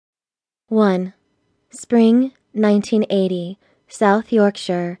1. Spring, 1980, South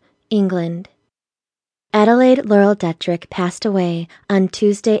Yorkshire, England. Adelaide Laurel Dettrick passed away on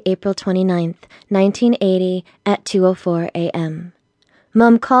Tuesday, April 29th, 1980 at 2:04 a.m.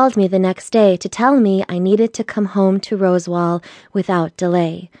 Mum called me the next day to tell me I needed to come home to Rosewall without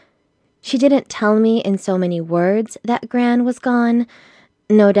delay. She didn't tell me in so many words that Gran was gone.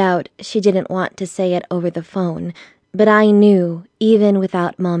 No doubt she didn't want to say it over the phone, but I knew, even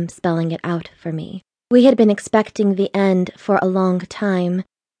without Mum spelling it out for me. We had been expecting the end for a long time.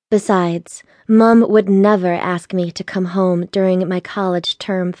 Besides, Mum would never ask me to come home during my college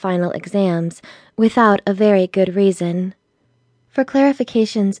term final exams without a very good reason. For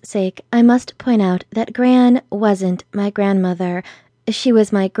clarification's sake, I must point out that Gran wasn't my grandmother. She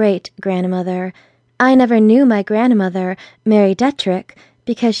was my great-grandmother. I never knew my grandmother, Mary Dettrick,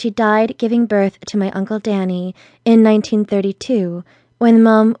 because she died giving birth to my Uncle Danny in 1932, when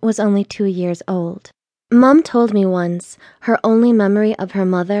Mum was only 2 years old. Mum told me once her only memory of her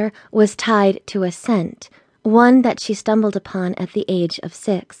mother was tied to a scent, one that she stumbled upon at the age of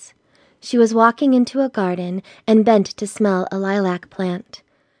 6. She was walking into a garden and bent to smell a lilac plant.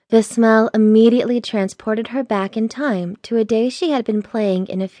 The smell immediately transported her back in time to a day she had been playing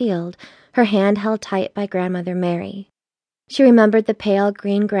in a field, her hand held tight by Grandmother Mary. She remembered the pale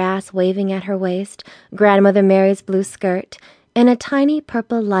green grass waving at her waist, Grandmother Mary's blue skirt, and a tiny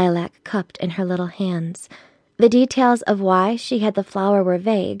purple lilac cupped in her little hands. The details of why she had the flower were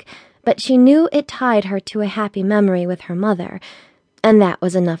vague, but she knew it tied her to a happy memory with her mother, and that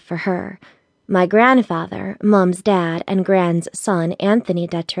was enough for her. My grandfather, Mum's dad and Gran's son, Anthony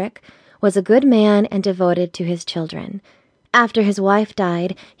Dettrick, was a good man and devoted to his children. After his wife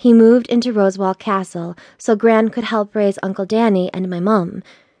died, he moved into Rosewall Castle so Gran could help raise Uncle Danny and my mum.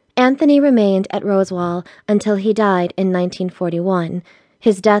 Anthony remained at Rosewall until he died in 1941.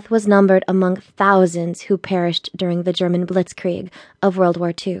 His death was numbered among thousands who perished during the German Blitzkrieg of World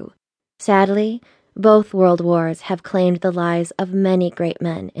War II. Sadly, both world wars have claimed the lives of many great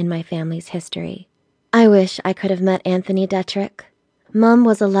men in my family's history. I wish I could have met Anthony Dettrick. Mum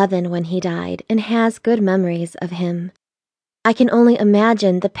was 11 when he died and has good memories of him. I can only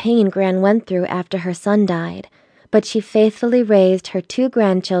imagine the pain Gran went through after her son died, but she faithfully raised her 2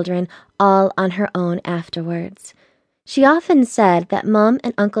 grandchildren all on her own afterwards. She often said that Mum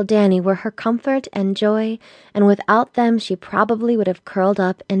and Uncle Danny were her comfort and joy, and without them she probably would have curled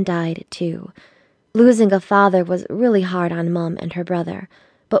up and died too. Losing a father was really hard on Mum and her brother,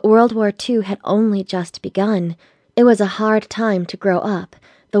 but World War II had only just begun. It was a hard time to grow up.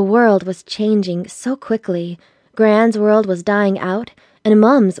 The world was changing so quickly. Gran's world was dying out, and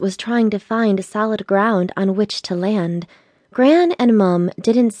Mum's was trying to find solid ground on which to land. Gran and Mum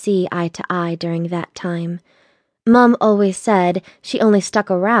didn't see eye to eye during that time. Mum always said she only stuck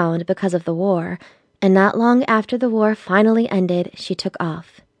around because of the war, and not long after the war finally ended, she took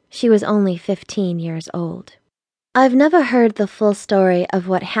off. She was only 15 years old. I've never heard the full story of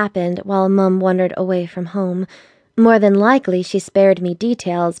what happened while Mum wandered away from home. More than likely she spared me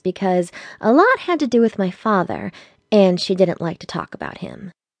details because a lot had to do with my father, and she didn't like to talk about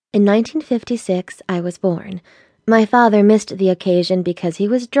him. In 1956, I was born. My father missed the occasion because he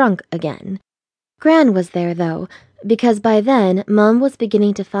was drunk again. Gran was there, though, because by then Mum was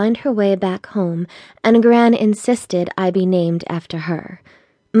beginning to find her way back home, and Gran insisted I be named after her.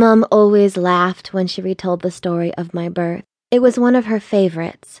 Mum always laughed when she retold the story of my birth. It was one of her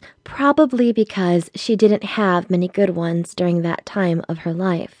favorites, probably because she didn't have many good ones during that time of her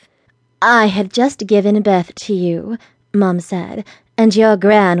life. "I had just given birth to you," Mum said, "and your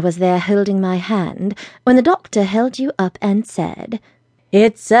Gran was there holding my hand when the doctor held you up and said,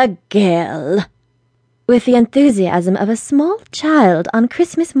 'It's a girl.'" With the enthusiasm of a small child on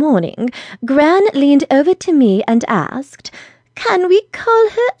Christmas morning, Gran leaned over to me and asked, "Can we call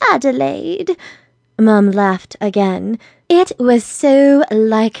her Adelaide?" Mum laughed again. It was so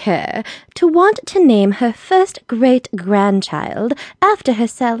like her to want to name her first great-grandchild after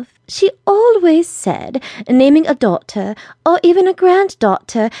herself. She always said naming a daughter or even a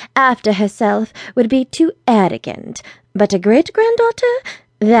granddaughter after herself would be too arrogant, but a great-granddaughter?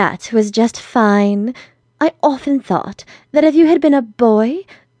 That was just fine. I often thought that if you had been a boy,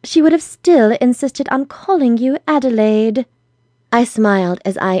 she would have still insisted on calling you Adelaide. I smiled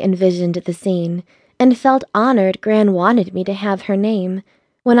as I envisioned the scene, and felt honored Gran wanted me to have her name.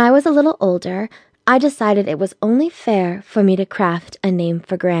 When I was a little older, I decided it was only fair for me to craft a name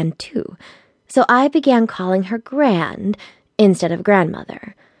for Gran too, so I began calling her Grand instead of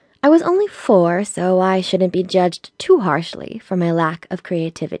Grandmother. I was only 4, so I shouldn't be judged too harshly for my lack of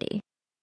creativity.